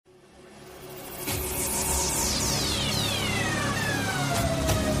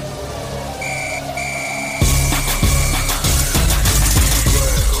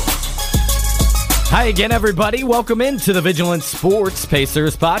Hi again, everybody. Welcome into the Vigilant Sports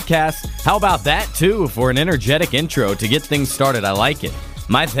Pacers podcast. How about that, too, for an energetic intro to get things started? I like it.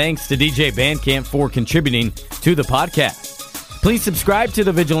 My thanks to DJ Bandcamp for contributing to the podcast. Please subscribe to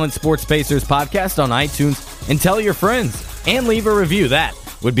the Vigilant Sports Pacers podcast on iTunes and tell your friends and leave a review. That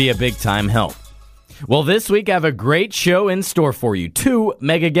would be a big-time help. Well, this week I have a great show in store for you. 2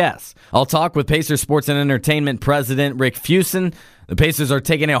 mega guests. I'll talk with Pacers Sports and Entertainment President Rick Fuson. The Pacers are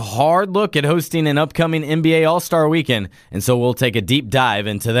taking a hard look at hosting an upcoming NBA All-Star Weekend, and so we'll take a deep dive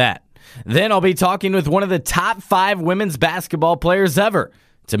into that. Then I'll be talking with one of the top 5 women's basketball players ever,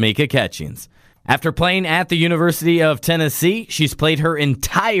 Tamika Catchings. After playing at the University of Tennessee, she's played her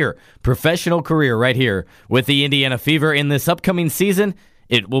entire professional career right here with the Indiana Fever. In this upcoming season,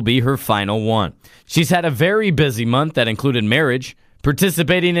 it will be her final one. She's had a very busy month that included marriage,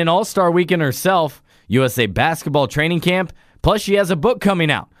 participating in All-Star Weekend herself, USA Basketball Training Camp, plus she has a book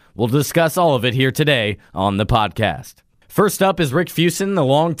coming out. We'll discuss all of it here today on the podcast. First up is Rick Fuson, the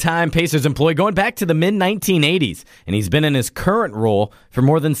longtime Pacers employee going back to the mid-1980s, and he's been in his current role for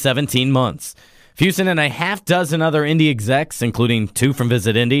more than 17 months. Fuson and a half dozen other Indy execs, including 2 from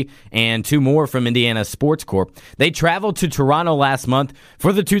Visit Indy and 2 more from Indiana Sports Corp, they traveled to Toronto last month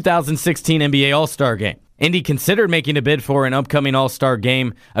for the 2016 NBA All-Star Game. Indy considered making a bid for an upcoming All-Star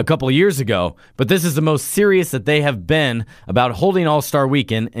Game a couple years ago, but this is the most serious that they have been about holding All-Star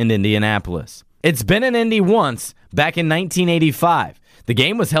Weekend in Indianapolis. It's been in Indy once, back in 1985. The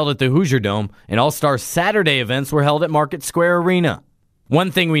game was held at the Hoosier Dome, and All-Star Saturday events were held at Market Square Arena. One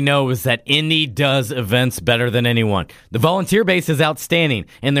thing we know is that Indy does events better than anyone. The volunteer base is outstanding,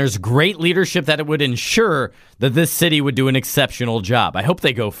 and there's great leadership that it would ensure that this city would do an exceptional job. I hope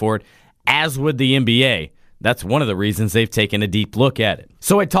they go for it, as would the NBA. That's one of the reasons they've taken a deep look at it.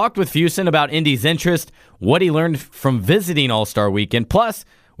 So I talked with Fuson about Indy's interest, what he learned from visiting All-Star Weekend, plus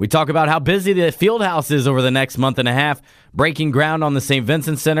we talk about how busy the field house is over the next month and a half, breaking ground on the St.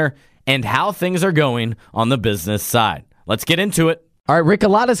 Vincent Center, and how things are going on the business side. Let's get into it. All right, Rick, a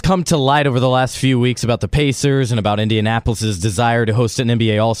lot has come to light over the last few weeks about the Pacers and about Indianapolis' desire to host an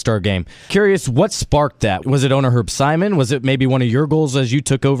NBA All-Star Game. Curious, what sparked that? Was it owner Herb Simon? Was it maybe one of your goals as you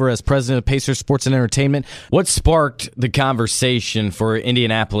took over as president of Pacers Sports and Entertainment? What sparked the conversation for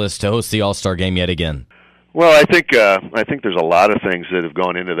Indianapolis to host the All-Star Game yet again? Well, I think there's a lot of things that have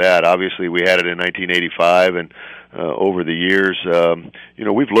gone into that. Obviously, we had it in 1985, and over the years,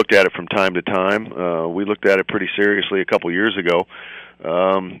 we've looked at it from time to time. We looked at it pretty seriously a couple years ago.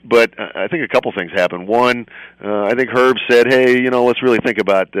 But I think a couple things happened. One, I think Herb said, hey, let's really think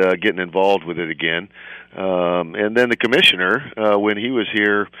about getting involved with it again. And then the commissioner, when he was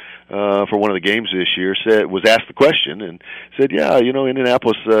here for one of the games this year, was asked the question and said, yeah,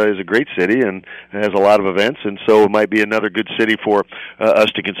 Indianapolis is a great city and has a lot of events, and so it might be another good city for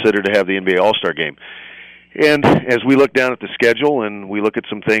us to consider to have the NBA All-Star Game. And as we look down at the schedule and we look at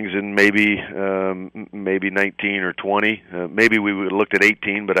some things in maybe 19 or 20, maybe we would have looked at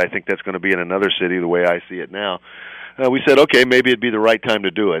 18, but I think that's going to be in another city the way I see it now. We said, okay, maybe it'd be the right time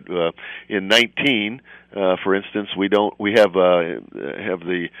to do it. In 19, for instance, we have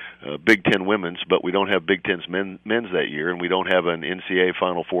the Big Ten women's, but we don't have Big Ten's men's that year, and we don't have an NCAA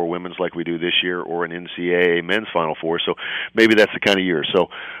Final Four women's like we do this year, or an NCAA men's Final Four. So maybe that's the kind of year. So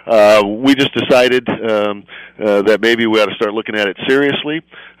we just decided that maybe we ought to start looking at it seriously.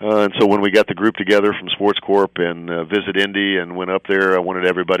 And so when we got the group together from Sports Corp and Visit Indy and went up there, I wanted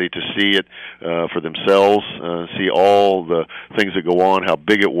everybody to see it for themselves, see all the things that go on, how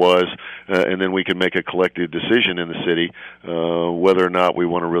big it was, and then we can make a collective decision in the city whether or not we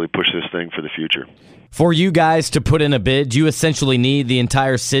want to really push this thing for the future. For you guys to put in a bid, do you essentially need the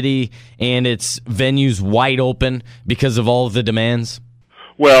entire city and its venues wide open because of all of the demands?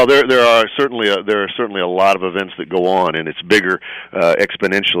 Well, there are certainly a lot of events that go on, and it's bigger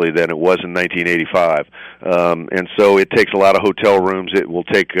exponentially than it was in 1985. And so it takes a lot of hotel rooms. It will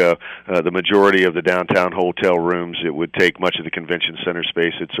take the majority of the downtown hotel rooms. It would take much of the convention center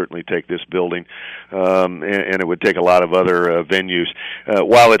space. It'd certainly take this building, and it would take a lot of other venues.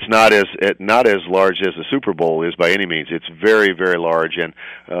 While it's not as large as the Super Bowl is by any means, it's very, very large, and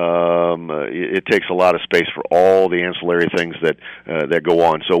it takes a lot of space for all the ancillary things that go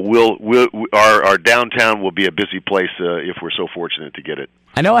on. So our downtown will be a busy place if we're so fortunate to get it.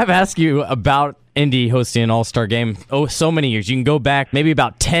 I know I've asked you about Indy hosting an All-Star Game so many years. You can go back maybe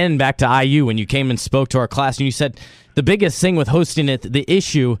about 10 back to IU when you came and spoke to our class, and you said the biggest thing with hosting it, the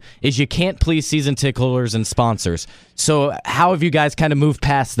issue is you can't please season ticket holders and sponsors. So how have you guys kind of moved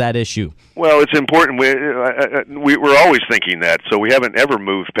past that issue? Well, it's important. We're always thinking that, so we haven't ever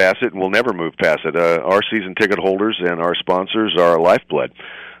moved past it, and we'll never move past it. Our season ticket holders and our sponsors are our lifeblood.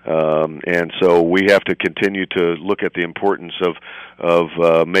 And so we have to continue to look at the importance of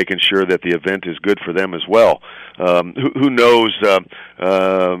making sure that the event is good for them as well. Who knows, by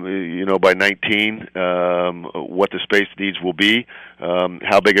 19, what the space needs will be,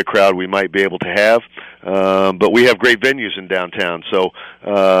 how big a crowd we might be able to have. But we have great venues in downtown. So,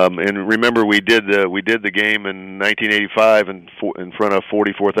 and remember, we did the game in 1985 in front of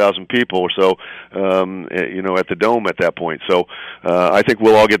 44,000 people or so, at the Dome at that point. So, I think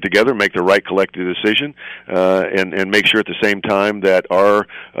we'll all get together, make the right collective decision, and make sure at the same time that our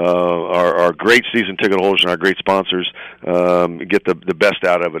great season ticket holders and our great sponsors get the best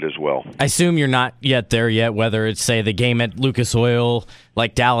out of it as well. I assume you're not yet there yet, whether it's, say, the game at Lucas Oil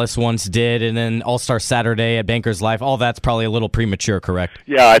like Dallas once did, and then All-Star Saturday at Bankers Life. All that's probably a little premature, correct?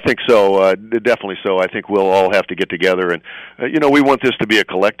 Yeah, I think so. Definitely so. I think we'll all have to get together, and we want this to be a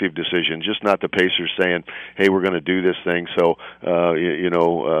collective decision, just not the Pacers saying, "Hey, we're going to do this thing." So,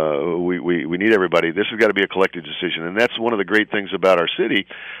 we need everybody. This has got to be a collective decision, and that's one of the great things about our city,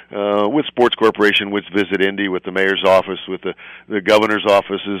 with Sports Corporation, with Visit Indy, with the mayor's office, with the governor's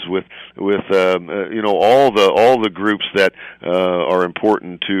offices, with all the groups that are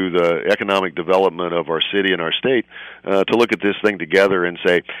important to the economic development of our city and our state, to look at this thing together and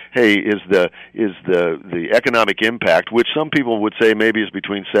say, hey, is the economic impact, which some people would say maybe is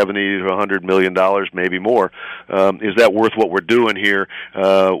between $70 to $100 million, maybe more, is that worth what we're doing here?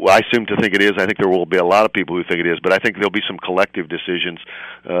 I seem to think it is. I think there will be a lot of people who think it is, but I think there'll be some collective decisions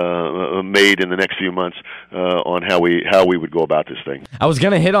made in the next few months on how we would go about this thing. I was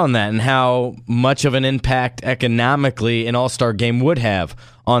going to hit on that and how much of an impact economically an All-Star game would have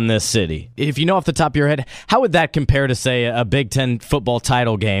on this city. If you know off the top of your head, how would that compare to, say, a Big Ten football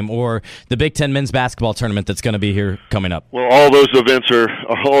title game or the Big Ten men's basketball tournament that's going to be here coming up? Well, all those events are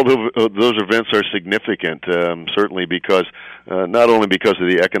significant, certainly because not only because of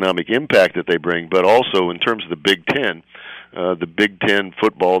the economic impact that they bring, but also in terms of the Big Ten. The Big Ten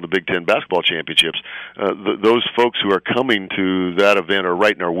football, the Big Ten basketball championships. Those folks who are coming to that event are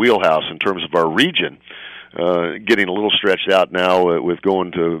right in our wheelhouse in terms of our region. Getting a little stretched out now with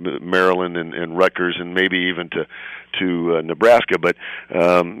going to Maryland and Rutgers and maybe even to Nebraska, but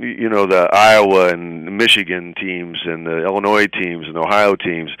the Iowa and Michigan teams and the Illinois teams and the Ohio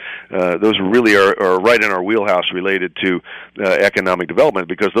teams, those really are right in our wheelhouse related to economic development,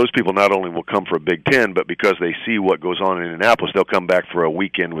 because those people not only will come for a Big Ten, but because they see what goes on in Indianapolis, they'll come back for a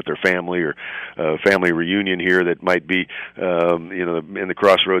weekend with their family or a family reunion here that might be in the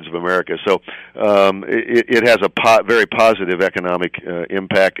crossroads of America. So it has a very positive economic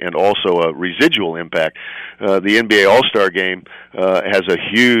impact and also a residual impact. The NBA All-Star Game has a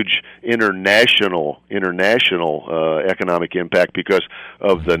huge international economic impact because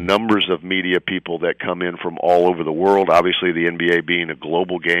of the numbers of media people that come in from all over the world. Obviously, the NBA being a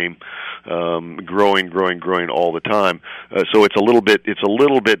global game, growing all the time. So it's a little bit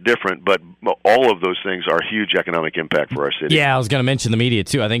different, but all of those things are huge economic impact for our city. Yeah, I was going to mention the media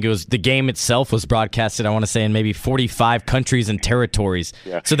too. I think it was the game itself was broadcasted, I want to say, in maybe 45 countries and territories.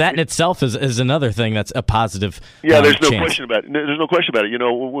 Yeah. So that in itself is another thing that's a positive. Yeah, there's no question about it. There's no question about it.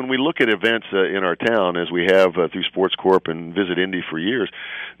 When we look at events in our town, as we have through Sports Corp and Visit Indy for years,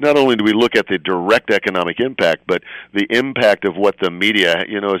 not only do we look at the direct economic impact, but the impact of what the media,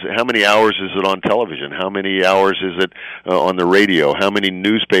 is how many hours is it on television? How many hours is it on the radio? How many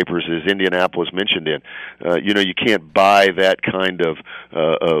newspapers is Indianapolis mentioned in? You can't buy that kind of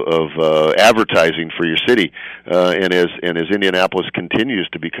advertising for your city. And as Indianapolis continues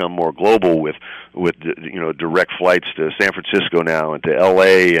to become more global with direct flights to San Francisco now and to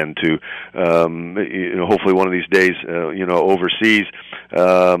L.A. and to hopefully one of these days overseas,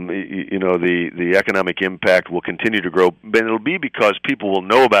 the economic impact will continue to grow. But it'll be because people will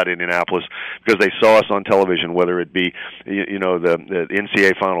know about Indianapolis because they saw us on television, whether it be the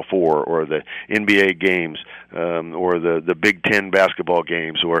NCAA Final Four or the NBA games or the Big Ten basketball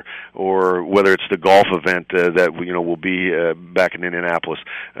games or whether it's the golf event that will be back in Indianapolis,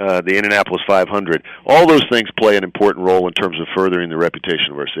 the Indianapolis 500. All those things play an important role in terms of furthering the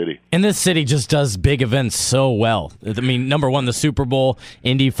reputation of our city. And this city just does big events so well. I mean, number one, the Super Bowl,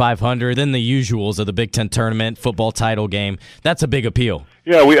 Indy 500, then the usuals of the Big Ten tournament, football title game. That's a big appeal.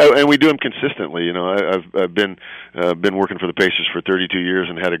 Yeah, we do them consistently. I've been working for the Pacers for 32 years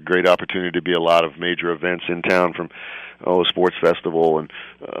and had a great opportunity to be a lot of major events in town, from the sports festival and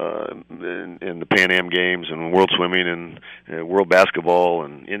the Pan Am Games and World Swimming and World Basketball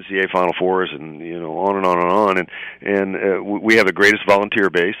and NCAA Final Fours and on and on and on. And we have the greatest volunteer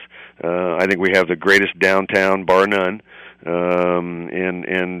base. I think we have the greatest downtown, bar none.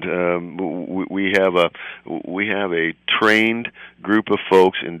 We have a trained group of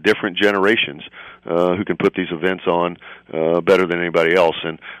folks in different generations who can put these events on better than anybody else,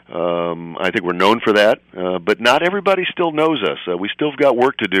 and I think we're known for that. But not everybody still knows us. We still have got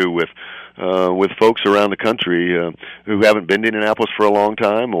work to do with folks around the country who haven't been to Indianapolis for a long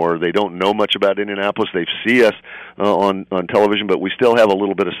time, or they don't know much about Indianapolis. They see us on television, but we still have a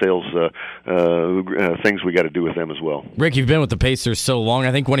little bit of sales things we got to do with them as well. Rick, you've been with the Pacers so long.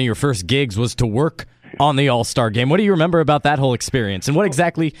 I think one of your first gigs was to work on the All-Star Game. What do you remember about that whole experience, and what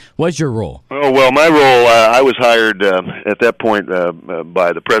exactly was your role? Oh, well, my role, I was hired at that point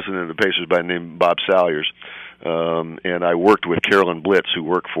by the president of the Pacers by the name Bob Salyers, and I worked with Carolyn Blitz, who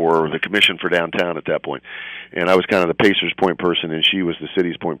worked for the Commission for Downtown at that point. And I was kind of the Pacers point person, and she was the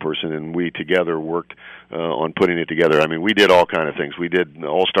city's point person, and we together worked on putting it together. I mean, we did all kind of things. We did an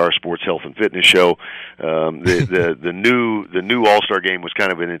All-Star Sports Health and Fitness show. The new All-Star Game was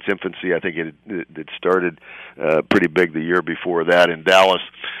kind of in its infancy. I think it started pretty big the year before that in Dallas.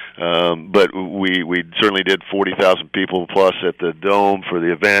 But we certainly did 40,000 people plus at the Dome for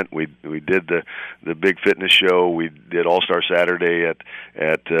the event. We did the big fitness show. We did All-Star Saturday at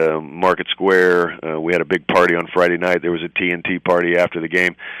Market Square. We had a big party on Friday night. There was a TNT party after the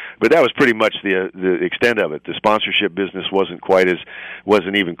game, but that was pretty much the extent of it. The sponsorship business wasn't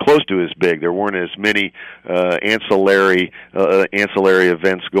even close to as big. There weren't as many ancillary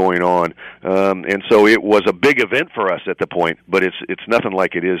events going on, and so it was a big event for us at the point. But it's nothing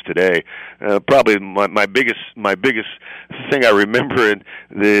like it is today. Probably my biggest thing I remember, and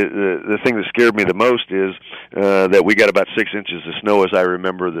the thing that scared me the most is that we got about 6 inches of snow, as I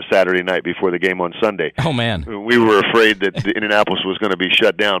remember, the Saturday night before the game on Sunday. Oh man, we were afraid that Indianapolis was going to be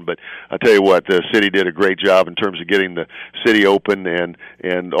shut down. But I tell you what, the city did a great job in terms of getting the city open, and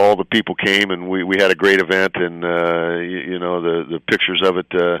all the people came, and we had a great event, and the pictures of it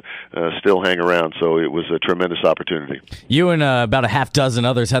still hang around. So it was a tremendous opportunity. You and about a half dozen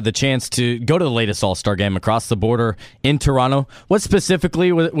others had the chance to go to the latest All-Star Game across the border in Toronto. What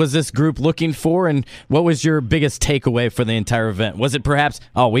specifically was this group looking for, and what was your biggest takeaway for the entire event? Was it perhaps,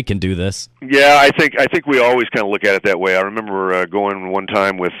 we can do this? Yeah, I think we always kind of look at it that way. I remember going one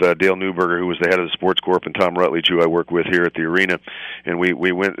time with Dale Newberger, who was the head of the Sports Corp, and Tom Rutledge, who I work with here at the arena, and we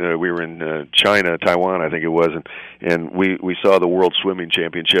went. We were in Taiwan, I think it was, and we saw the World Swimming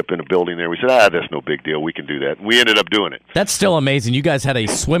Championship in a building there. We said, that's no big deal. We can do that. We ended up doing it. That's still amazing. You guys had a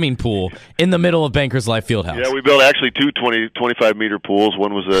swimming pool in the middle of Bankers Life Fieldhouse. Yeah, we built actually two 25-meter pools.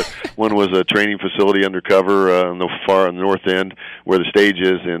 One was a training facility undercover on the far north end where the stage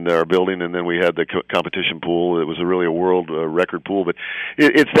is in our building, and then we had the competition pool. It was really a world record pool, but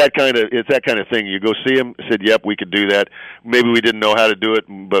it's that kind of thing. You go see them, said, "Yep, we could do that." Maybe we didn't know how to do it,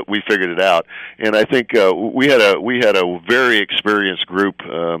 but we figured it out. And I think we had a very experienced group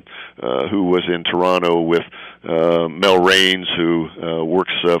who was in Toronto with Mel Raines, who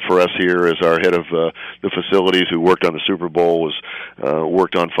works for us here as our head of the facilities, who worked on the Super Bowl,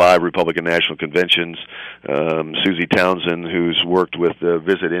 worked on 5 Republican National Conventions. Susie Townsend, who's worked with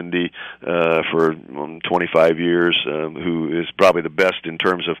Visit Indy for 25 years, who is probably the best in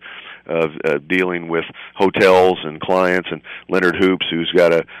terms of dealing with hotels and clients, and Leonard Hoops, who's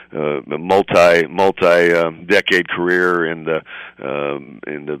got a multi-decade career in the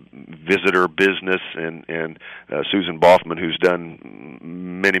visitor business, and Susan Boffman, who's done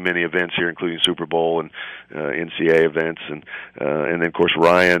many events here, including Super Bowl and NCAA events, and then of course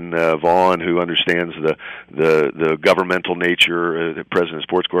Ryan Vaughn, who understands the governmental nature, the president of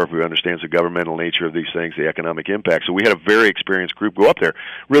Sports Corp, who understands the governmental nature of these things, the economic impact. So we had a very experienced group go up there.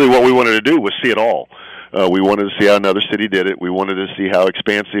 Really, what we wanted to do was see it all. We wanted to see how another city did it. We wanted to see how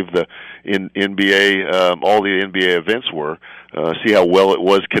expansive the NBA, all the NBA events were. See how well it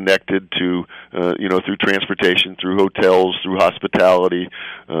was connected to, through transportation, through hotels, through hospitality,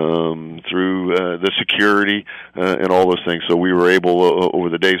 through the security, and all those things. So we were able, over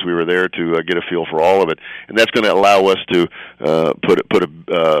the days we were there, to get a feel for all of it, and that's going to allow us to put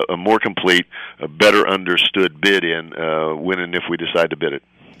a more complete, a better understood bid in when and if we decide to bid it.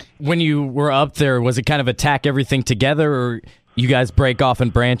 When you were up there, was it kind of attack everything together, or you guys break off in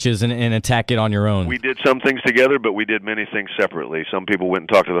branches and attack it on your own? We did some things together, but we did many things separately. Some people went and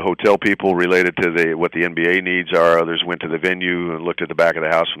talked to the hotel people related to what the NBA needs are. Others went to the venue and looked at the back of the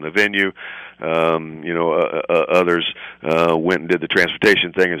house from the venue. Others went and did the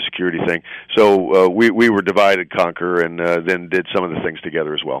transportation thing and security thing. So we were divide and conquer, and then did some of the things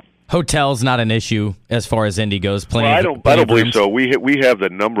together as well. Hotel's not an issue as far as Indy goes. I don't believe so. We have the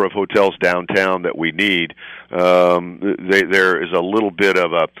number of hotels downtown that we need. There is a little bit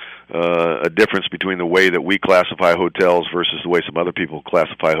of a difference between the way that we classify hotels versus the way some other people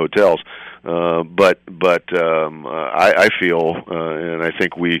classify hotels. But I feel, and I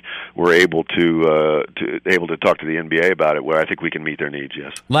think we were able to talk to the NBA about it, where I think we can meet their needs.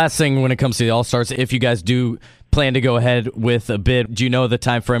 Yes. Last thing, when it comes to the All-Stars, if you guys do plan to go ahead with a bid, do you know the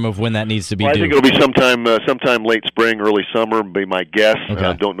time frame of when that needs to be due? I think it'll be sometime late spring, early summer, be my guess.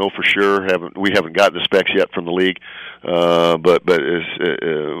 Okay. Don't know for sure. We haven't gotten the specs yet from the league, but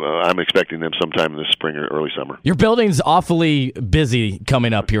I'm expecting them sometime in the spring or early summer. Your building's awfully busy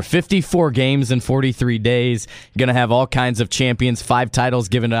coming up here. 54 games in 43 days. You're going to have all kinds of champions, 5 titles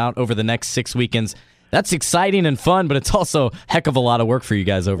given out over the next 6 weekends. That's exciting and fun, but it's also a heck of a lot of work for you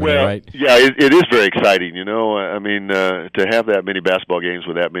guys over there, right? Yeah, it is very exciting. I mean, to have that many basketball games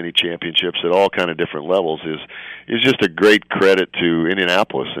with that many championships at all kind of different levels is just a great credit to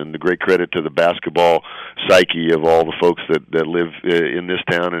Indianapolis and a great credit to the basketball psyche of all the folks that live in this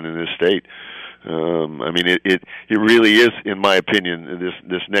town and in this state. I mean, it really is, in my opinion,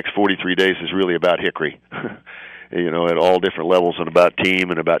 this next 43 days is really about Hickory. At all different levels, and about team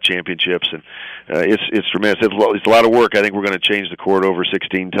and about championships, and it's tremendous. It's a lot of work. I think we're going to change the court over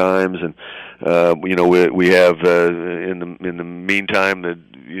 16 times, and we have in the meantime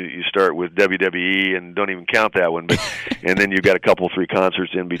you start with WWE and don't even count that one, but and then you've got a couple 3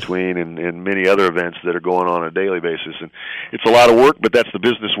 concerts in between, and many other events that are going on a daily basis, and it's a lot of work, but that's the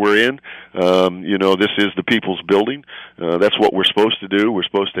business we're in. This is the people's building. That's what we're supposed to do. We're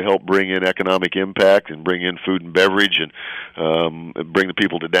supposed to help bring in economic impact and bring in food and beverage and bring the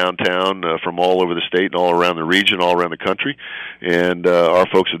people to downtown from all over the state and all around the region, all around the country. And our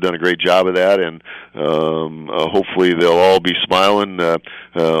folks have done a great job of that, and hopefully they'll all be smiling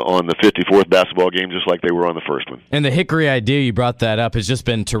on the 54th basketball game just like they were on the first one. And the Hickory idea, you brought that up, has just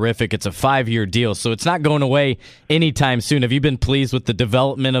been terrific. It's a 5-year deal, so it's not going away anytime soon. Have you been pleased with the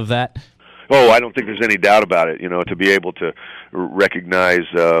development of that? Oh, I don't think there's any doubt about it. To be able to recognize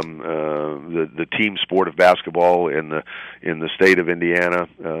the team sport of basketball in the state of Indiana,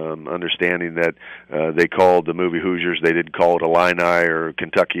 understanding that they called the movie Hoosiers, they didn't call it Illini or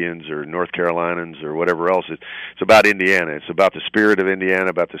Kentuckians or North Carolinians or whatever else. It's about Indiana. It's about the spirit of Indiana,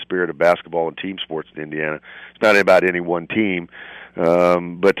 about the spirit of basketball and team sports in Indiana. It's not about any one team.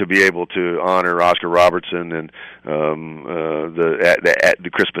 But to be able to honor Oscar Robertson and the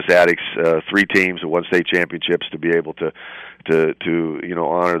Crispus Attucks, 3 teams and 1 state championships, to be able to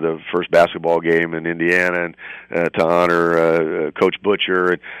honor the first basketball game in Indiana, and to honor Coach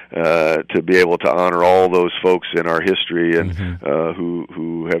Butcher, and to be able to honor all those folks in our history and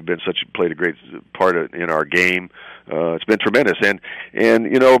who have been played a great part in our game. It's been tremendous, and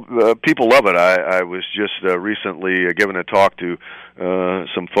people love it. I was just recently giving a talk to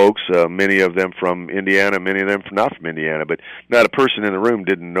some folks, many of them from Indiana, many of them not from Indiana, but not a person in the room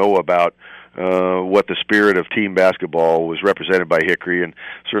didn't know about what the spirit of team basketball was represented by Hickory, and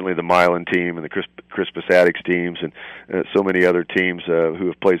certainly the Milan team and the Crispus Attucks teams, and so many other teams who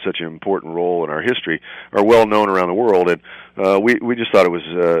have played such an important role in our history are well known around the world. And we just thought it was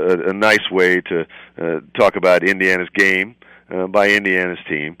a nice way to talk about Indiana's game by Indiana's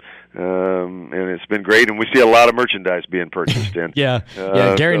team. And it's been great, and we see a lot of merchandise being purchased. And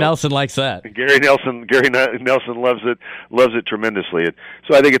Gary Nelson likes that. Gary Nelson loves it tremendously.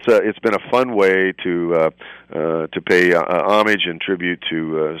 So I think it's been a fun way to pay homage and tribute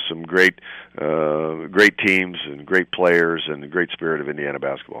to some great teams and great players and the great spirit of Indiana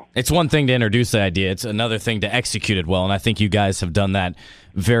basketball. It's one thing to introduce the idea; it's another thing to execute it well, and I think you guys have done that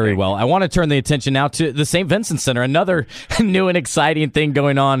very well. I want to turn the attention now to the St. Vincent Center, another new and exciting thing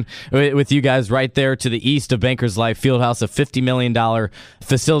going on with you guys right there to the east of Bankers Life Fieldhouse, a $50 million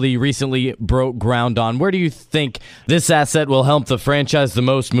facility recently broke ground on. Where do you think this asset will help the franchise the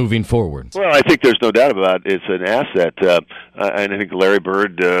most moving forward? Well, I think there's no doubt about it. It's an asset, and I think Larry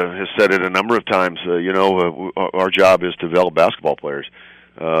Bird has said it a number of times. Our job is to develop basketball players.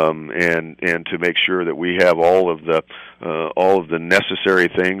 And to make sure that we have all of the necessary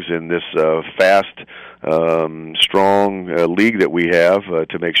things in this fast, strong league that we have,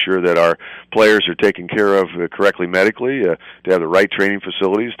 to make sure that our players are taken care of correctly medically, to have the right training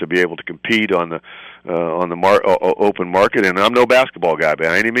facilities, to be able to compete on the open market. And I'm no basketball guy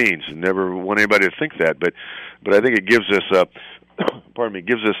by any means, and never want anybody to think that, but I think it gives us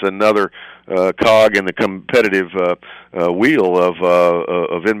gives us another cog in the competitive wheel of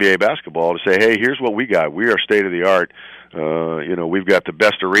NBA basketball to say, hey, here's what we got. We are state of the art. We've got the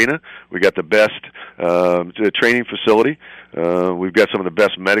best arena. We got the best training facility. We've got some of the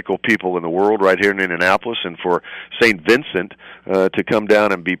best medical people in the world right here in Indianapolis. And for St. Vincent to come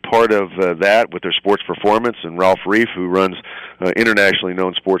down and be part of that with their sports performance, and Ralph Reef, who runs internationally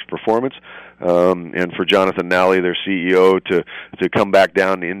known sports performance, and for Jonathan Nally, their CEO, to come back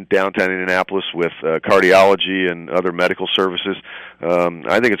down in downtown Indianapolis with cardiology and other medical services.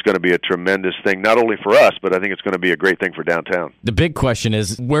 I think it's going to be a tremendous thing, not only for us, but I think it's going to be a great thing for downtown. The big question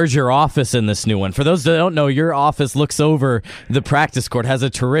is, where's your office in this new one? For those that don't know, your office looks over the practice court, has a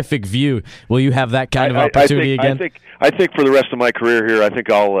terrific view. Will you have that kind of opportunity again? I think for the rest of my career here, I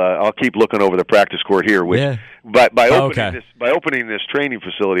think I'll keep looking over the practice court here. Which, yeah. But by opening this training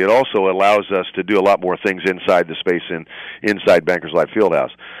facility, it also allows us to do a lot more things inside the space inside Bankers Life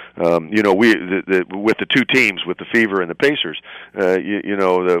Fieldhouse. With the two teams, with the Fever and the Pacers,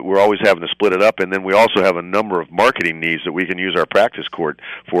 we're always having to split it up, and then we also have a number of marketing needs that we can use our practice court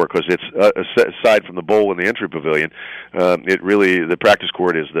for, because it's aside from the bowl and the entry pavilion, the practice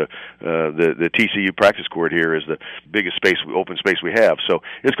court is the TCU practice court here is the biggest open space we have. So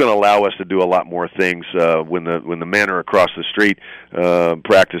it's going to allow us to do a lot more things when the men are across the street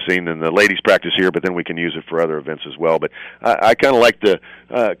practicing, and the ladies practice here, but then we can use it for other events as well. But I kind of like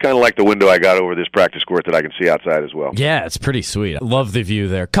the window I got over this practice court that I can see outside as well. Yeah, it's pretty sweet. I love the view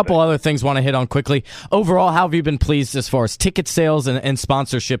there. A couple other things want to hit on quickly. Overall, how have you been pleased as far as ticket sales and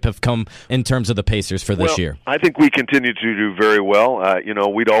sponsorship have come in terms of the Pacers for this year? I think we continue to do very well.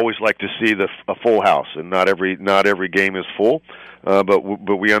 We'd always like to see a full house, and not every game is full. But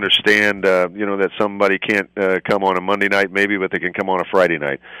we understand, that somebody can't come on a Monday night, maybe, but they can come on a Friday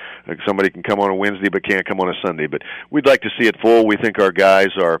night. Somebody can come on a Wednesday, but can't come on a Sunday. But we'd like to see it full. We think our guys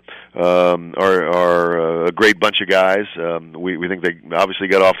are a great bunch of guys. We think they obviously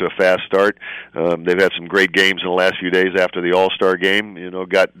got off to a fast start. They've had some great games in the last few days after the All-Star game.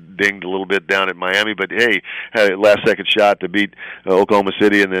 Got dinged a little bit down at Miami, but hey, had a last-second shot to beat Oklahoma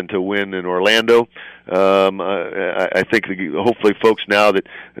City and then to win in Orlando. I think hopefully folks now that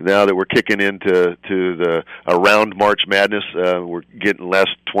we're kicking into around March Madness, we're getting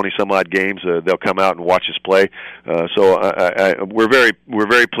last 20 some odd games. They'll come out and watch us play. So we're very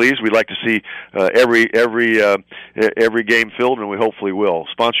pleased. We'd like to see every game filled, and we hopefully will.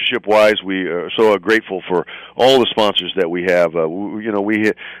 Sponsorship wise, we are so grateful for all the sponsors that we have.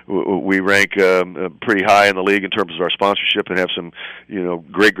 We rank pretty high in the league in terms of our sponsorship, and have some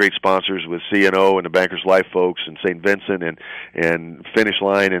great sponsors with CNO and the Bankers Life folks, and St. Vincent and Finish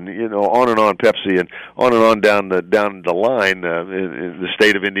Line, and on and on, Pepsi, and on down the line. The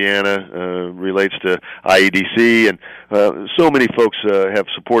state of Indiana relates to IEDC, and so many folks have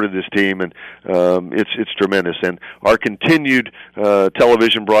supported this team, and it's tremendous. And our continued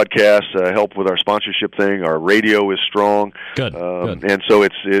television broadcasts help with our sponsorship thing. Our radio is strong. Good. And so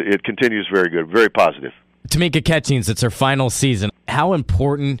it continues very good, very positive. Tamika Catchings, it's her final season. How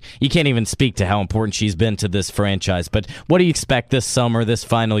important, you can't even speak to how important she's been to this franchise, but what do you expect this summer, this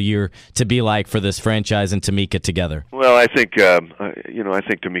final year, to be like for this franchise and Tamika together? Well, I think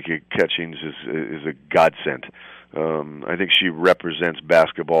Tamika Catchings is a godsend. I think she represents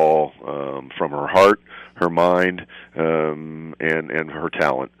basketball from her heart, her mind, and her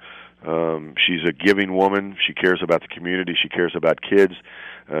talent. She's a giving woman. She cares about the community. She cares about kids.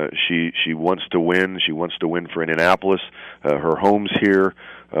 She wants to win. She wants to win for Indianapolis. Her home's here.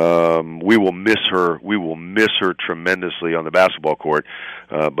 We will miss her. We will miss her tremendously on the basketball court.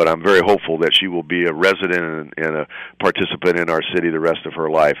 But I'm very hopeful that she will be a resident and a participant in our city the rest of her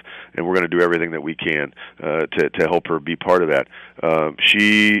life. And we're going to do everything that we can to help her be part of that.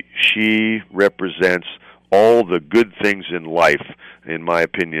 She represents all the good things in life, in my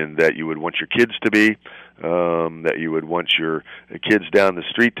opinion, that you would want your kids to be, that you would want your kids down the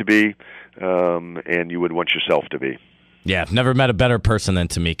street to be, and you would want yourself to be. Yeah, never met a better person than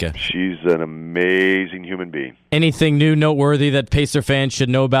Tamika. She's an amazing human being. Anything new, noteworthy that Pacer fans should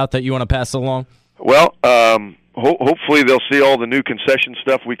know about that you want to pass along? Well, hopefully they'll see all the new concession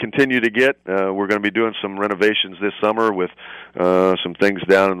stuff we continue to get. We're going to be doing some renovations this summer with some things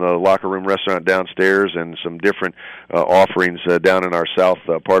down in the locker room restaurant downstairs, and some different offerings down in our south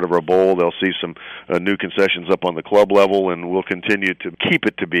part of our bowl. They'll see some new concessions up on the club level, and we'll continue to keep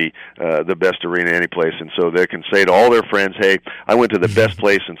it to be the best arena any place. And so they can say to all their friends, hey, I went to the best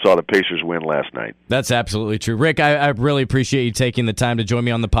place and saw the Pacers win last night. That's absolutely true. Rick, I really appreciate you taking the time to join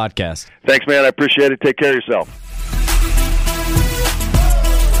me on the podcast. Thanks, man. I appreciate it. Take care of yourself.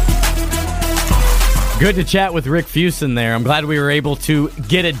 Good to chat with Rick Fuson there. I'm glad we were able to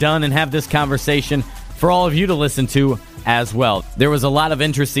get it done and have this conversation for all of you to listen to as well. There was a lot of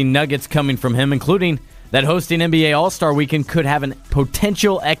interesting nuggets coming from him, including that hosting NBA All-Star Weekend could have a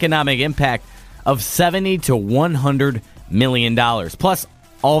potential economic impact of $70 to $100 million, plus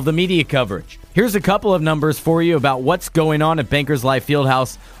all of the media coverage. Here's a couple of numbers for you about what's going on at Bankers Life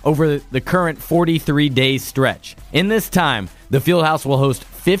Fieldhouse over the current 43-day stretch. In this time, the Fieldhouse will host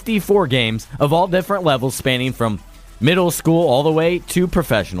 54 games of all different levels spanning from middle school all the way to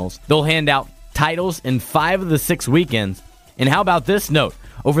professionals. They'll hand out titles in 5 of the 6 weekends. And how about this note?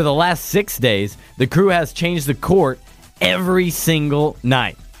 Over the last 6 days, the crew has changed the court every single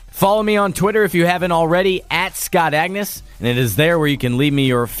night. Follow me on Twitter if you haven't already, at Scott Agnes, and it is there where you can leave me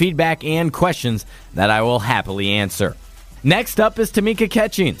your feedback and questions that I will happily answer. Next up is Tamika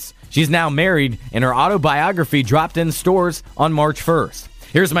Catchings. She's now married, and her autobiography dropped in stores on March 1st.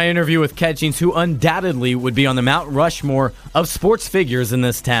 Here's my interview with Catchings, who undoubtedly would be on the Mount Rushmore of sports figures in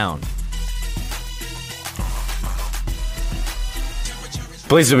this town.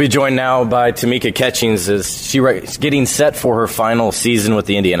 Pleased to be joined now by Tamika Catchings as she's getting set for her final season with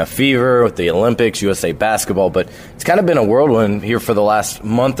the Indiana Fever, with the Olympics, USA Basketball, but it's kind of been a whirlwind here for the last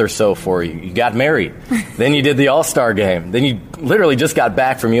month or so for you. You got married, then you did the All-Star Game, then you literally just got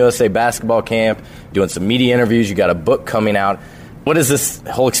back from USA Basketball camp, doing some media interviews, you got a book coming out. What has this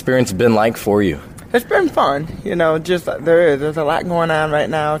whole experience been like for you? It's been fun, there's a lot going on right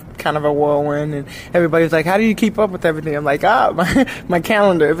now, kind of a whirlwind, and everybody's like, how do you keep up with everything? I'm like, my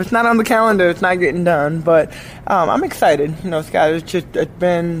calendar. If it's not on the calendar, it's not getting done, but I'm excited. Scott, it's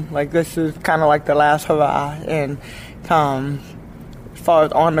been like, this is kind of like the last hurrah, and as far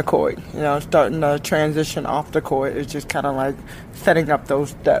as on the court, starting to transition off the court, it's just kind of like setting up those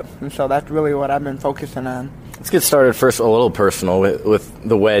steps, and so that's really what I've been focusing on. Let's get started first a little personal with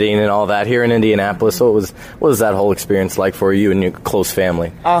the wedding and all that here in Indianapolis. What was that whole experience like for you and your close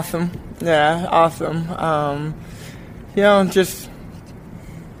family? Awesome. Yeah, awesome. Just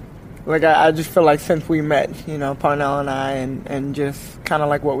like I just feel like since we met, Parnell and I, and just kind of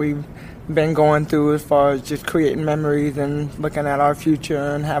like what we've been going through as far as just creating memories and looking at our future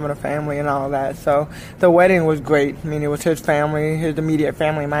and having a family and all of that. So the wedding was great. I mean, it was his family, his immediate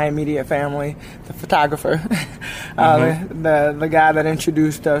family, my immediate family, the photographer, the guy that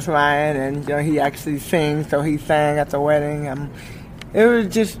introduced us, Ryan, and he actually sings, so he sang at the wedding. It was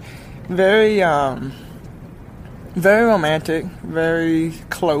just very, very romantic, very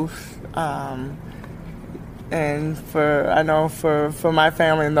close. And for my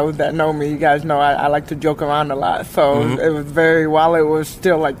family and those that know me, you guys know I like to joke around a lot. So it was while it was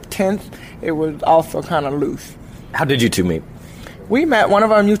still like tense, it was also kind of loose. How did you two meet? We met one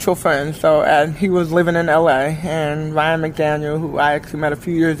of our mutual friends. So he was living in L.A., and Ryan McDaniel, who I actually met a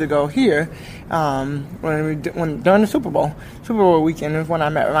few years ago here, during the Super Bowl weekend is when I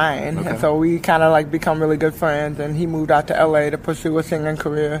met Ryan. Okay. And so we kind of like become really good friends, and he moved out to L.A. to pursue a singing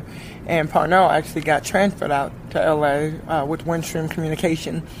career. And Parnell actually got transferred out to L.A. With Windstream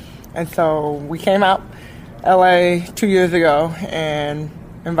Communication. And so we came out L.A. 2 years ago and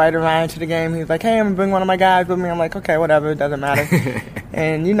invited Ryan to the game. He was like, hey, I'm going to bring one of my guys with me. I'm like, okay, whatever, it doesn't matter.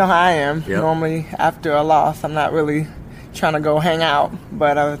 And you know how I am. Yep. Normally, after a loss, I'm not really trying to go hang out.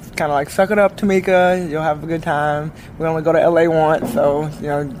 But I was kind of like, suck it up, Tamika. You'll have a good time. We only go to L.A. once, so,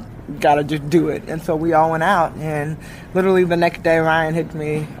 gotta just do it. And so we all went out, and literally the next day Ryan hit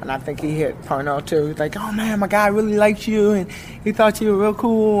me, and I think he hit Parnell too. He's like, oh man, my guy really likes you, and he thought you were real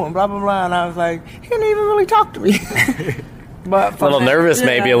cool, and blah blah blah. And I was like, he didn't even really talk to me. But a little nervous,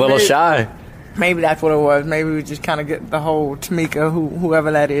 maybe a little shy. Maybe that's what it was. Maybe we just kind of get the whole Tamika,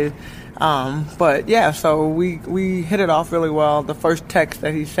 whoever that is. But yeah, so we hit it off really well. The first text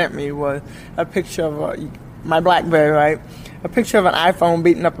that he sent me was a picture of my BlackBerry, right? A picture of an iPhone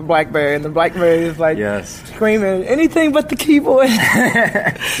beating up a BlackBerry, and the BlackBerry is like screaming, anything but the keyboard.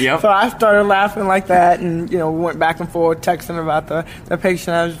 Yep. So I started laughing like that, and we went back and forth texting about the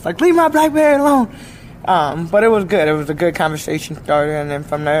picture. I was just like, leave my BlackBerry alone. But it was good. It was a good conversation starter, and then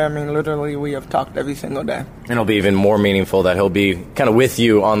from there, literally we have talked every single day. And it'll be even more meaningful that he'll be kind of with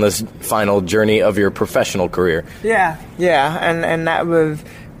you on this final journey of your professional career. Yeah, and that was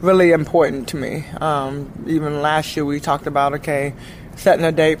really important to me. Even last year we talked about, setting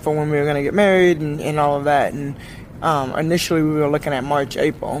a date for when we were going to get married and all of that. And initially we were looking at March,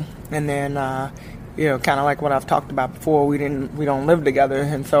 April. And then, kind of like what I've talked about before, we don't live together.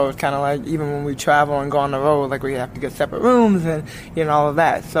 And so it's kind of like even when we travel and go on the road, like we have to get separate rooms and all of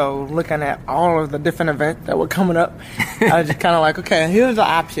that. So looking at all of the different events that were coming up, I was just kind of like, okay, here's the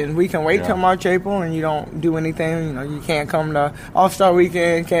option. We can wait till March, April, and you don't do anything. You can't come to All-Star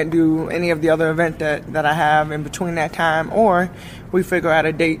Weekend, can't do any of the other events that I have in between that time, or we figure out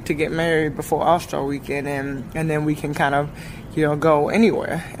a date to get married before All-Star Weekend, and then we can kind of go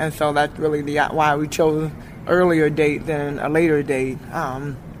anywhere. And so that's really why we chose earlier date than a later date.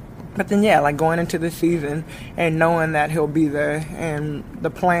 But then, like going into the season and knowing that he'll be there, and the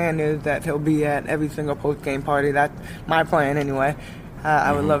plan is that he'll be at every single post-game party. That's my plan anyway.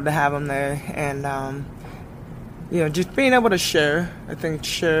 I would love to have him there. And, just being able to share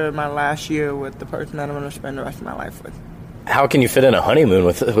my last year with the person that I'm going to spend the rest of my life with. How can you fit in a honeymoon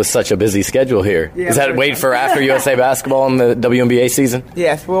with such a busy schedule here? Yeah, is that wait for after USA basketball and the WNBA season?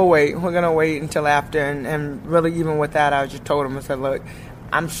 Yes, we'll wait. We're going to wait until after. And really, even with that, I just told him, I said, look,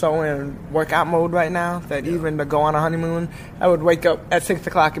 I'm so in workout mode right now that even to go on a honeymoon, I would wake up at 6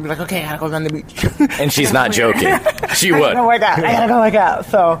 o'clock and be like, okay, I gotta go on the beach. And she's not joking. She would. I gotta go work out.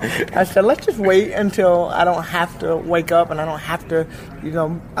 So I said, let's just wait until I don't have to wake up and I don't have to, I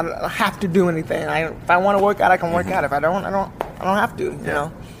don't have to do anything. If I want to work out, I can work out. If I don't, I don't have to, you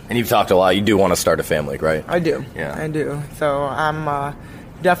know. And you've talked a lot. You do want to start a family, right? I do. Yeah. I do. So I'm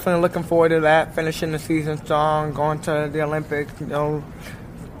definitely looking forward to that, finishing the season strong, going to the Olympics,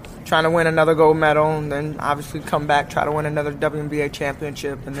 trying to win another gold medal, and then obviously come back, try to win another WNBA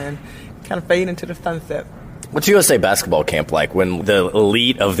championship, and then kind of fade into the sunset. What's USA basketball camp like when the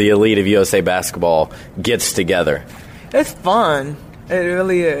elite of USA basketball gets together? It's fun. It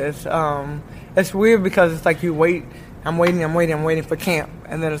really is. It's weird because it's like you wait. I'm waiting for camp,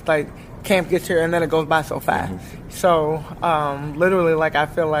 and then it's like camp gets here, and then it goes by so fast. Mm-hmm. So literally, like I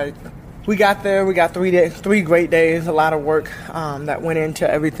feel like we got there. We got 3 days, 3 great days, a lot of work that went into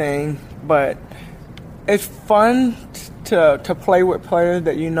everything. But it's fun to play with players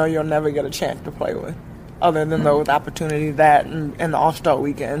that you'll never get a chance to play with, other than those opportunities and the All-Star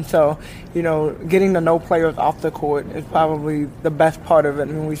weekend. So, getting to know players off the court is probably the best part of it. I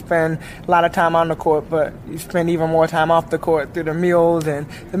mean, we spend a lot of time on the court, but you spend even more time off the court through the meals and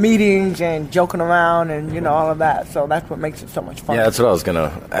the meetings and joking around and, all of that. So that's what makes it so much fun. Yeah, that's what I was going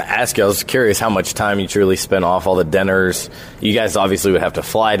to ask you. I was curious how much time you truly spent off, all the dinners. You guys obviously would have to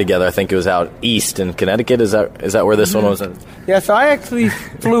fly together. I think it was out east in Connecticut. Is that where this one was? Yeah, so I actually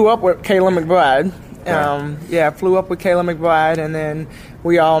flew up with Kayla McBride. Flew up with Kayla McBride, and then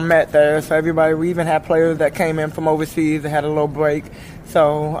we all met there. So we even had players that came in from overseas that had a little break.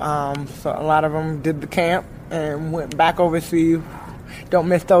 So a lot of them did the camp and went back overseas. Don't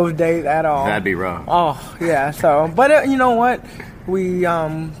miss those days at all. That'd be rough. Oh, yeah. So, but you know what? We,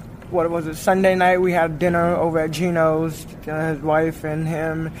 what was it, Sunday night we had dinner over at Gino's. His wife and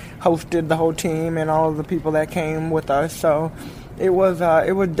him hosted the whole team and all of the people that came with us. So it was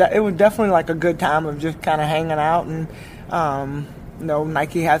definitely like a good time of just kind of hanging out, and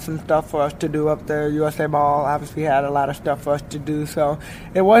Nike had some stuff for us to do up there. USA Ball obviously had a lot of stuff for us to do. So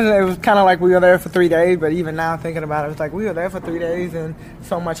it was kind of like we were there for 3 days, but even now thinking about it, it's like we were there for 3 days and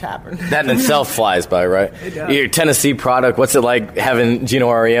so much happened. That in itself flies by, right? It does. Your Tennessee product, what's it like having Gino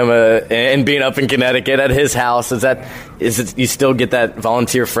Auriemma and being up in Connecticut at his house? Is it you still get that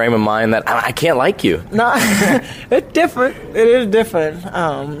volunteer frame of mind that I can't like you? No, it's different. It is different.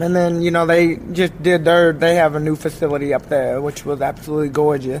 And then, they just they have a new facility up there, which was absolutely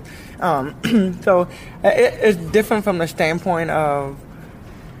gorgeous. So it's different from the standpoint of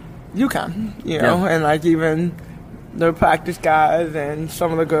UConn, and like even the practice guys and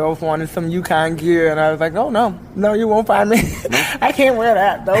some of the girls wanted some UConn gear, and I was like, oh, no, you won't find me. I can't wear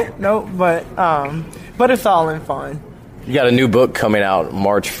that. Nope. But it's all in fun. You got a new book coming out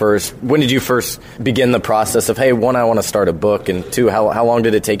March 1st. When did you first begin the process of, hey, one, I want to start a book, and two, how long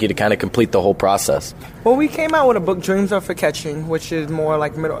did it take you to kind of complete the whole process? Well, we came out with a book, Dreams Are for Catching, which is more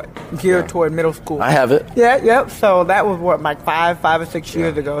like geared toward middle school. I have it. Yeah. So that was like 5 or 6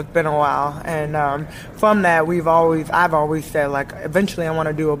 years ago. It's been a while. And from that, I've always said, like, eventually I want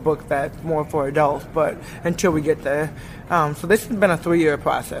to do a book that's more for adults, but until we get there. So this has been a 3-year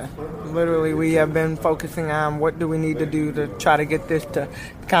process. Literally, we have been focusing on what do we need to do to try to get this to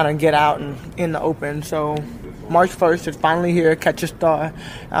kind of get out and in the open. So March 1st is finally here, Catch a Star.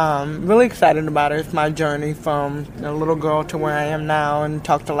 Really excited about it. It's my journey from a little girl to where I am now, and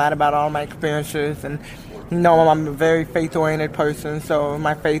talked a lot about all my experiences. And I'm a very faith-oriented person, so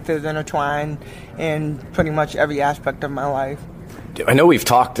my faith is intertwined in pretty much every aspect of my life. I know we've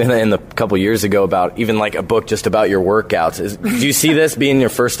talked in a couple years ago about even like a book just about your workouts. Do you see this being your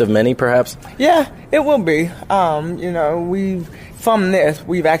first of many, perhaps? Yeah, it will be. From this,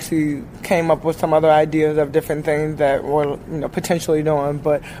 we've actually came up with some other ideas of different things that we're potentially doing.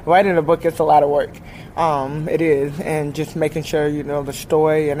 But writing a book is a lot of work. It is, and just making sure the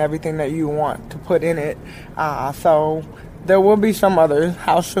story and everything that you want to put in it. So there will be some others.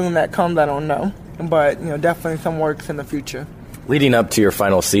 How soon that comes, I don't know. But definitely some works in the future. Leading up to your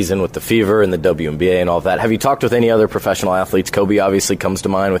final season with the Fever and the WNBA and all that, have you talked with any other professional athletes? Kobe obviously comes to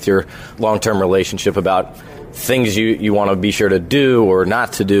mind with your long-term relationship about things you want to be sure to do or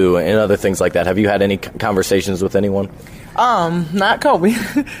not to do and other things like that. Have you had any conversations with anyone? Not Kobe.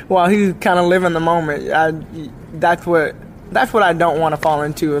 Well, he's kind of living the moment. That's what I don't want to fall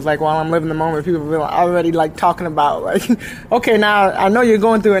into. Is like while I'm living the moment, people are already like talking about like, okay, now I know you're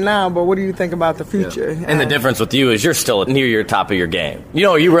going through it now, but what do you think about the future? Yeah. And the difference with you is you're still near your top of your game.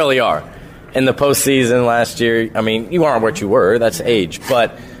 You really are. In the postseason last year, I mean, you aren't what you were. That's age,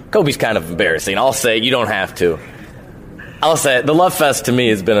 but Kobe's kind of embarrassing. I'll say it. You don't have to. I'll say it. The Love Fest to me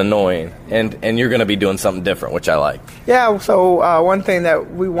has been annoying, and you're going to be doing something different, which I like. Yeah, so one thing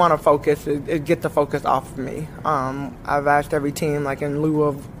that we want to focus is get the focus off of me. I've asked every team, like in lieu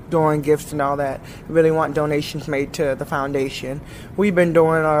of doing gifts and all that, really want donations made to the foundation. We've been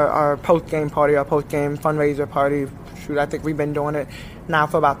doing our post-game party, our post-game fundraiser party. Shoot, I think we've been doing it now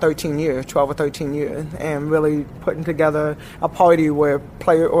for about 13 years, 12 or 13 years, and really putting together a party where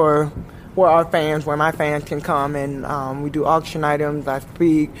our fans, where my fans can come, and we do auction items, I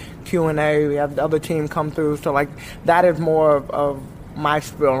speak, Q&A, we have the other team come through, so like that is more of my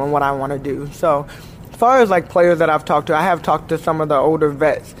spiel and what I want to do. So as far as like players that I've talked to, I have talked to some of the older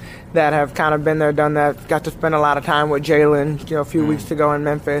vets that have kind of been there, done that, got to spend a lot of time with Jalen, a few weeks ago in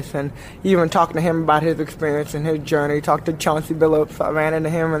Memphis, and even talking to him about his experience and his journey. Talked to Chauncey Billups. I ran into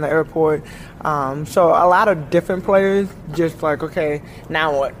him in the airport. So a lot of different players, just like, okay,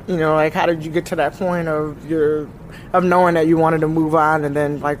 now what? Like how did you get to that point of knowing that you wanted to move on, and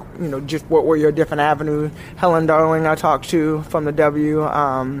then like, just what were your different avenues? Helen Darling I talked to from the W.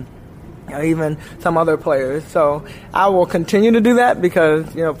 Even some other players. So I will continue to do that because,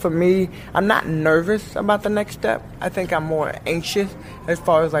 for me, I'm not nervous about the next step. I think I'm more anxious as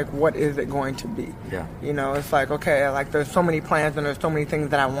far as, like, what is it going to be? Yeah. It's like, okay, like, there's so many plans and there's so many things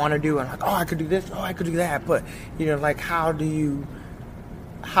that I want to do. And, like, I could do this, I could do that. But, like, how do you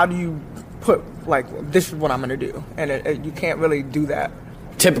put, like, this is what I'm going to do? And you can't really do that.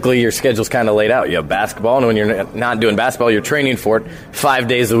 Typically, your schedule's kind of laid out. You have basketball, and when you're not doing basketball, you're training for it 5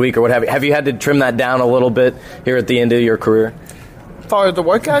 days a week or what have you. Have you had to trim that down a little bit here at the end of your career? As far as the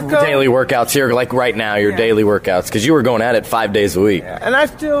workouts go? Daily workouts here, like right now, your daily workouts, because you were going at it 5 days a week. Yeah, and I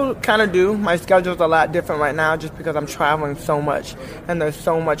still kind of do. My schedule's a lot different right now just because I'm traveling so much, and there's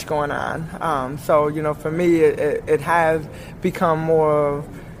so much going on. So, for me, it has become more of,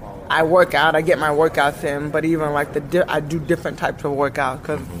 I work out, I get my workouts in, but even like I do different types of workouts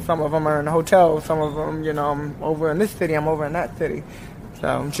because some of them are in a hotel, some of them, I'm over in this city, I'm over in that city. So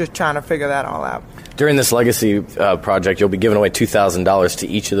I'm just trying to figure that all out. During this legacy project, you'll be giving away $2,000 to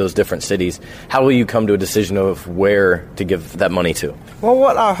each of those different cities. How will you come to a decision of where to give that money to? Well,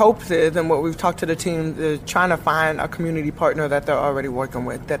 what our hopes is, and what we've talked to the teams, is trying to find a community partner that they're already working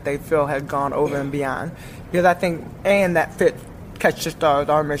with, that they feel has gone over and beyond. Because I think, and that fits Catch the Stars,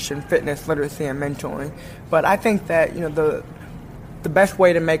 our mission, fitness, literacy, and mentoring. But I think that, the best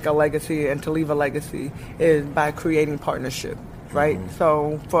way to make a legacy and to leave a legacy is by creating partnership, right? Mm-hmm.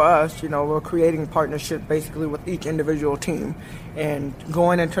 So for us, we're creating partnership basically with each individual team. And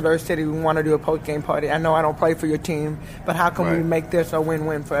going into their city, we want to do a post-game party. I know I don't play for your team, but how can we make this a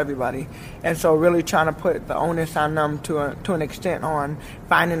win-win for everybody? And so really trying to put the onus on them to an extent on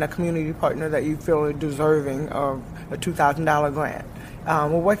finding a community partner that you feel is deserving of a $2,000 grant.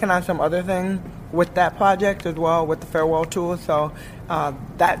 We're working on some other things with that project as well, with the farewell tour. So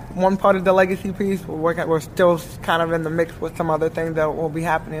that one part of the legacy piece, we're still kind of in the mix with some other things that will be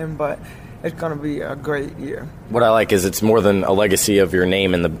happening, but it's going to be a great year. What I like is it's more than a legacy of your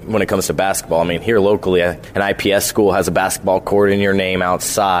name when it comes to basketball. I mean, here locally, an IPS school has a basketball court in your name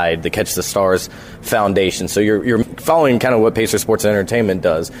outside, the Catch the Stars Foundation. So you're following kind of what Pacer Sports and Entertainment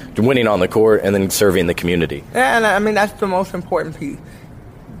does, winning on the court and then serving the community. Yeah, and I mean, that's the most important piece.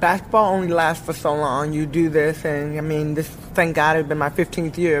 Basketball only lasts for so long. You do this, and I mean, this, thank God, has been my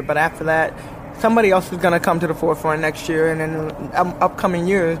 15th year, but after that, somebody else is going to come to the forefront next year, and in upcoming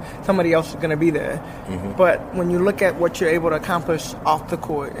years, somebody else is going to be there. Mm-hmm. But when you look at what you're able to accomplish off the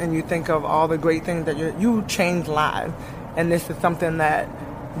court, and you think of all the great things that you change lives, and this is something that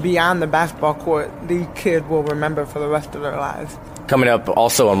beyond the basketball court, these kids will remember for the rest of their lives. Coming up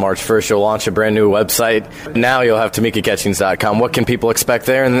also on March 1st, you'll launch a brand new website. Now you'll have TamikaCatchings.com. What can people expect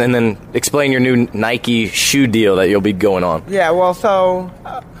there? And then explain your new Nike shoe deal that you'll be going on. Yeah, well, so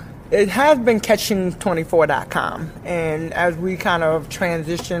It has been catching24.com, and as we kind of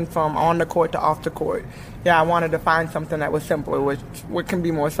transition from on the court to off the court, I wanted to find something that was simpler, which what can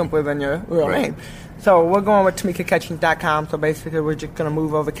be more simpler than your real name. So we're going with TamikaCatching.com. So basically, we're just going to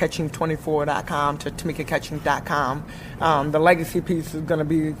move over Catching24.com to TamikaCatching.com. The legacy piece is going to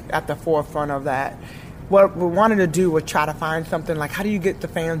be at the forefront of that. What we wanted to do was try to find something like, how do you get the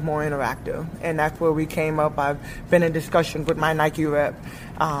fans more interactive? And that's where we came up. I've been in discussions with my Nike rep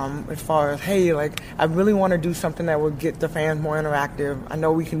as far as, hey, like, I really want to do something that will get the fans more interactive. I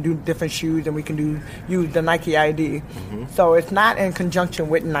know we can do different shoes and we can use the Nike ID. So it's not in conjunction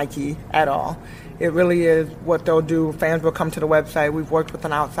with Nike at all. It really is what they'll do. Fans will come to the website. We've worked with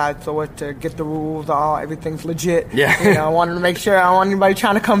an outside source to get the rules everything legit. I wanted to make sure I don't want anybody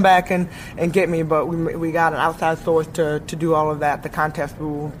trying to come back and get me, but we got an outside source to do all of that, the contest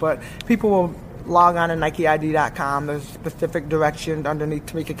rules. But people will log on to NikeID.com. There's specific directions underneath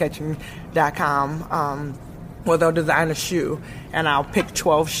TamikaCatching.com where they'll design a shoe, and I'll pick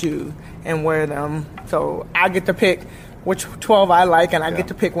 12 shoes and wear them. So I get to pick which 12 I like, and I get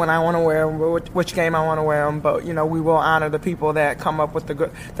to pick when I want to wear them, which game I want to wear them. But, we will honor the people that come up with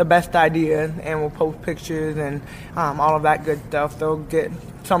the best idea, and we'll post pictures and all of that good stuff. They'll get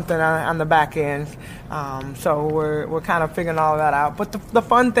something on the back end. So we're kind of figuring all of that out. But the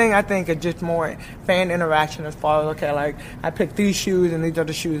fun thing, I think, is just more fan interaction as far as, okay, like, I picked these shoes, and these are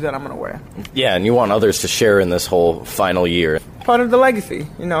the shoes that I'm going to wear. Yeah, and you want others to share in this whole final year. Part of the legacy,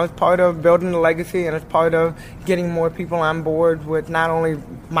 it's part of building the legacy, and it's part of getting more people on board with not only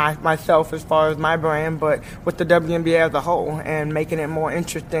myself as far as my brand, but with the WNBA as a whole, and making it more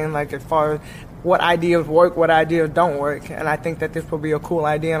interesting, like as far as what ideas work, what ideas don't work. And I think that this will be a cool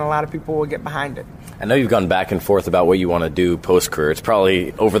idea, and a lot of people will get behind it. I know you've gone back and forth about what you want to do post-career. It's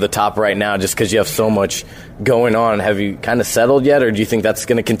probably over the top right now just because you have so much going on. Have you kind of settled yet, or do you think that's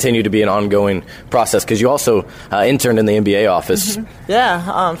going to continue to be an ongoing process? Because you also interned in the NBA office.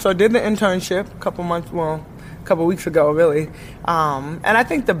 Yeah, so I did the internship a couple weeks ago, really. And I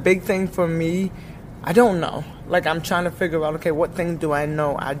think the big thing for me, I don't know. Like, I'm trying to figure out, okay, what things do I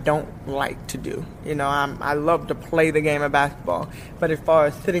know I don't like to do? I love to play the game of basketball, but as far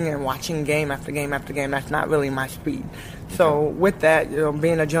as sitting and watching game after game after game, that's not really my speed. So with that,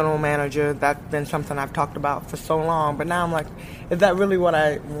 being a general manager, that's been something I've talked about for so long, but now I'm like, is that really what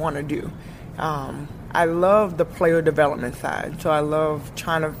I want to do? I love the player development side, so I love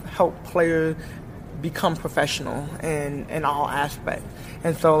trying to help players become professional in all aspects.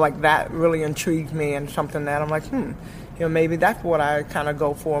 And so, like, that really intrigues me, and something that I'm like, maybe that's what I kind of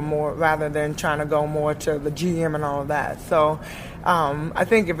go for more, rather than trying to go more to the GM and all of that. So I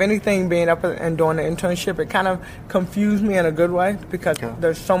think, if anything, being up and doing the internship, it kind of confused me in a good way, because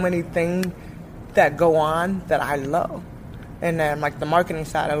there's so many things that go on that I love. And then, like, the marketing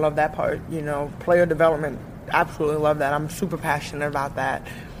side, I love that part. Player development, absolutely love that. I'm super passionate about that.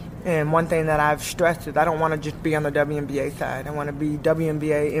 And one thing that I've stressed is I don't want to just be on the WNBA side. I want to be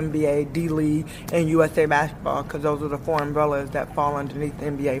WNBA, NBA, D-League, and USA Basketball, because those are the four umbrellas that fall underneath the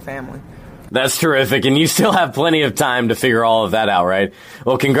NBA family. That's terrific, and you still have plenty of time to figure all of that out, right?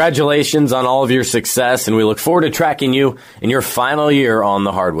 Well, congratulations on all of your success, and we look forward to tracking you in your final year on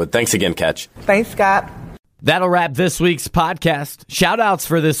the hardwood. Thanks again, Catch. Thanks, Scott. That'll wrap this week's podcast. Shout-outs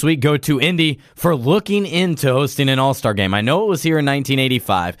for this week go to Indy for looking into hosting an All-Star game. I know it was here in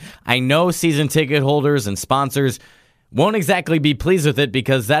 1985. I know season ticket holders and sponsors won't exactly be pleased with it,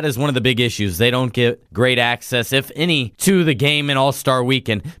 because that is one of the big issues. They don't get great access, if any, to the game in All-Star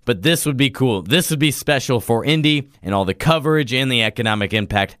Weekend. But this would be cool. This would be special for Indy, and all the coverage and the economic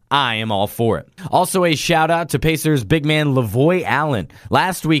impact. I am all for it. Also, a shout-out to Pacers big man Lavoy Allen.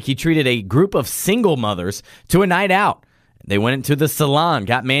 Last week, he treated a group of single mothers to a night out. They went into the salon,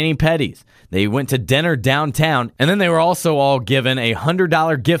 got mani-pedis. They went to dinner downtown, and then they were also all given a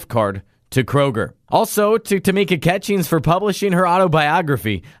 $100 gift card to Kroger. Also, to Tamika Catchings for publishing her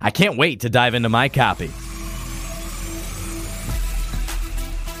autobiography. I can't wait to dive into my copy.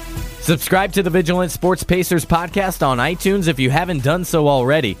 Subscribe to the Vigilant Sports Pacers podcast on iTunes if you haven't done so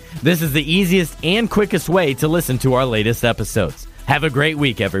already. This is the easiest and quickest way to listen to our latest episodes. Have a great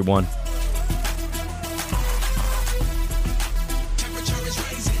week, everyone.